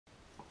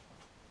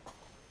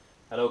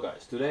Hello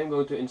guys, today I'm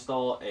going to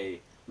install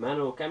a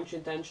manual cam chain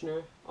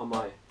tensioner on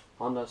my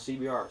Honda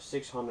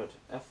CBR600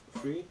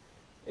 F3.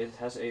 It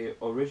has a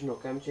original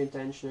cam chain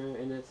tensioner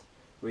in it,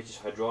 which is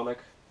hydraulic,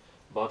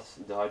 but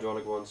the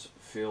hydraulic ones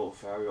fail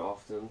very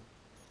often.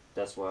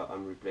 That's why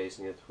I'm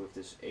replacing it with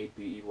this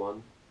APE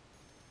one.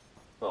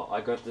 Well, I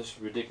got this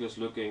ridiculous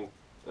looking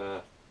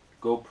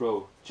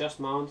GoPro chest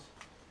mount,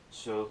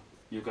 so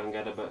you can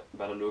get a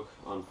better look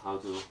on how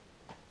to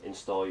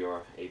install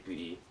your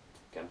APE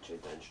cam chain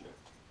tensioner.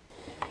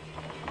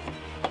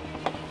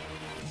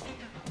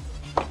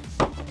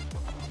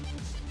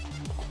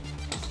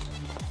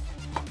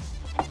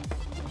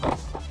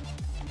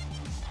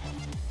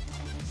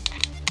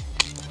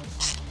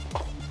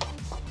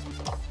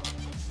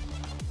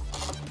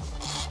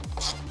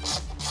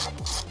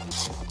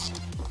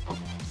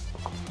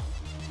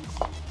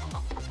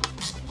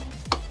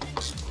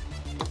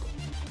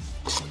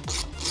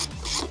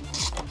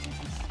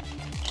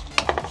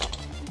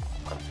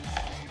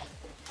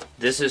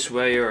 This is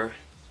where your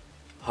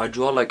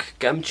hydraulic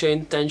cam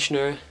chain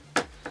tensioner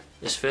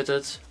is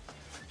fitted.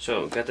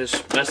 So get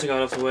this plastic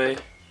out of the way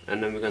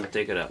and then we're going to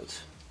take it out.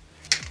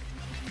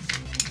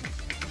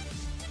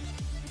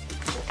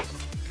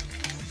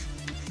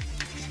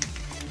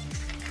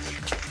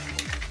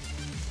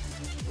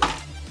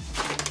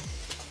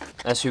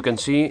 As you can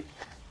see,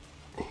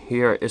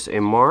 here is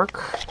a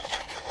mark,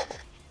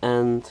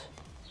 and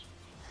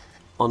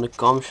on the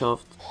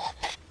camshaft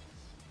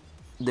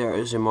there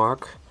is a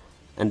mark,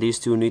 and these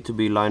two need to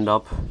be lined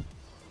up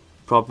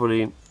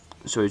properly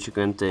so that you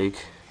can take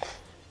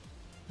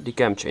the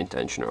cam chain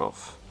tensioner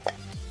off.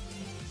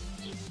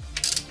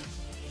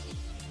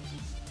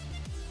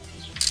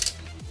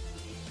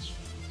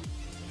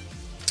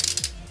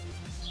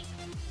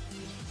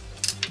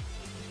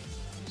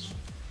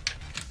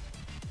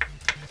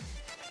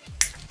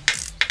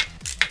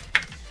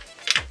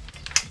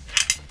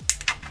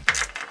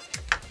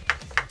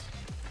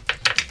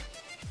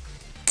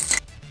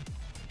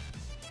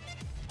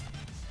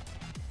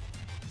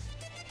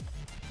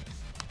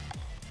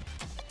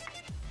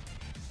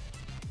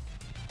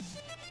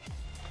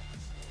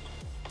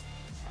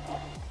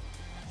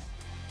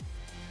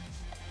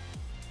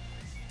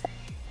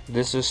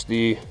 This is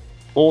the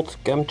old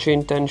cam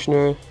chain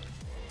tensioner,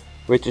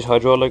 which is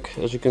hydraulic,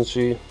 as you can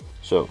see.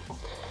 So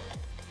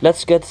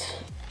let's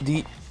get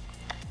the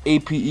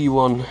APE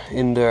one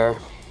in there.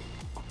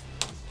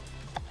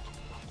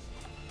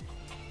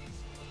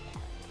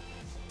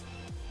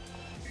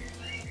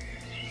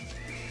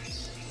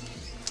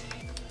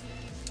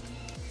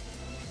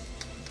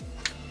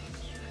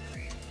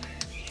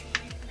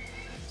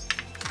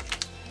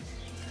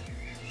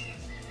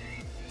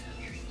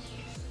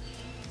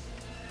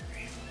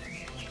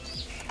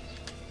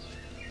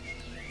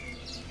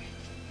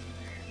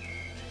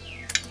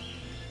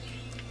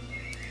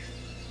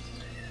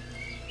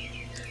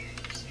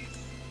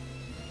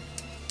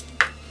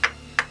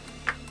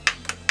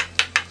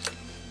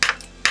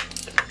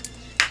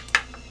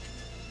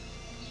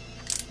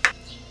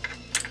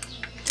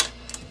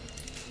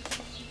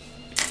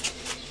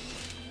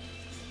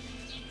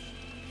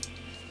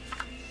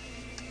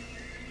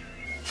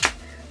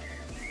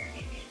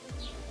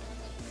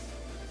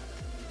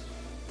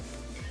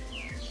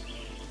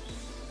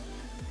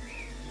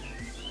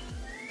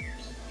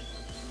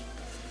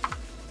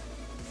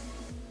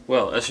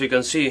 Well, as you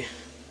can see,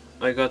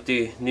 I got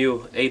the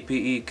new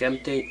APE cam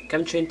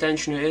chain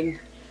tensioner in.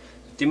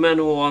 The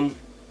manual one,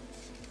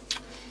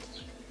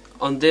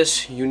 on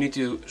this you need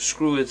to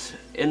screw it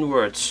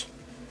inwards,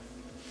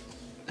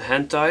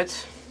 hand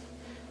tight,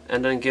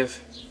 and then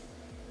give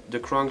the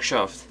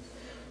crankshaft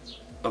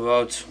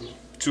about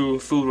 2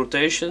 full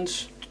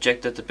rotations to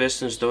check that the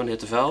pistons don't hit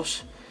the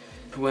valves.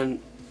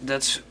 When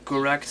that's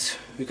correct,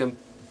 we can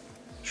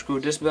screw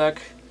this back,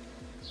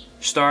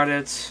 start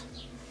it,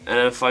 and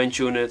then fine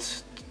tune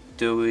it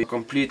till we're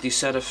completely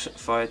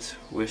satisfied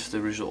with the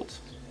result.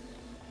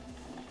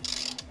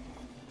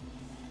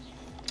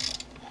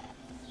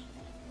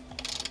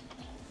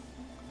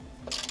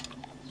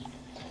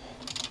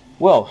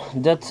 Well,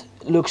 that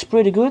looks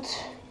pretty good.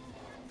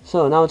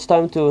 So now it's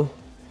time to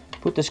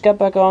put this cap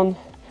back on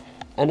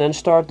and then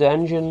start the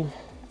engine.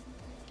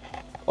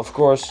 Of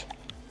course,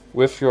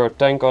 with your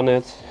tank on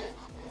it,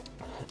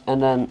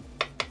 and then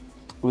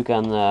we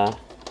can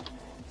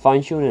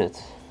fine tune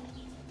it.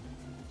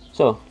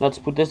 So let's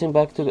put this thing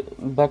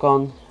back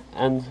on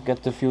and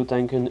get the fuel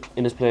tank in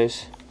its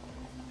place,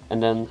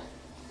 and then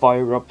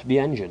fire up the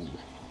engine.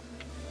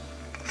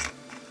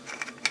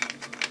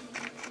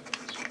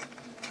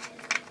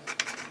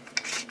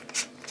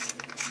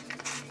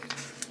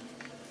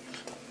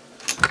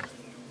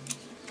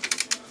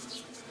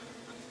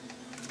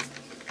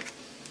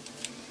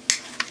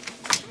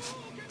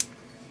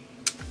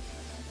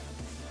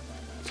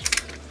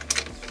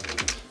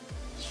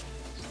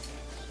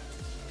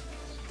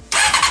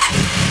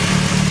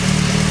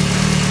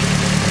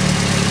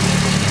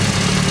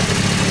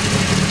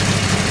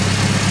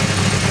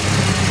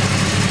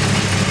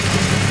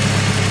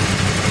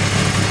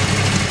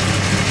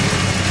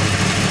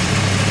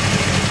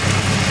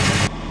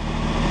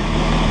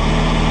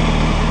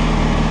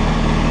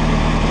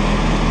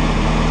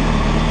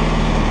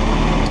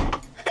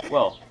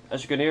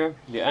 as you can hear,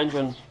 the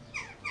engine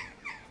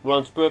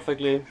runs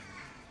perfectly.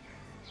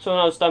 So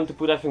now it's time to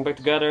put everything back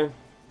together,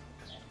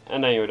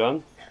 and then you're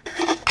done.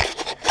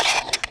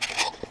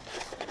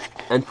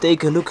 And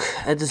take a look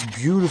at this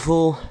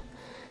beautiful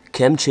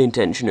cam chain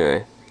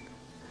tensioner,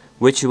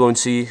 which you won't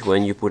see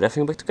when you put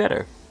everything back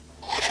together.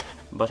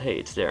 But hey,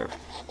 it's there.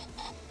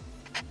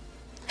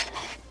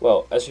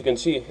 Well, as you can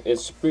see,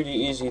 it's pretty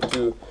easy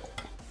to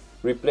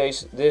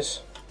replace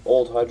this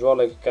old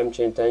hydraulic cam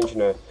chain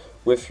tensioner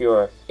with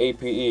your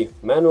APE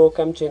manual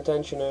cam chain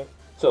tensioner.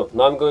 So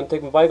now I'm going to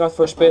take my bike out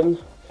for a spin,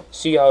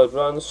 see how it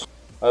runs.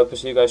 I hope to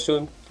see you guys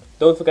soon.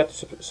 Don't forget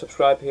to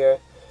subscribe here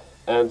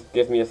and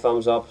give me a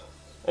thumbs up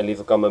and leave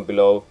a comment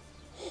below,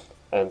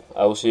 and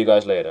I will see you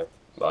guys later.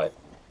 Bye.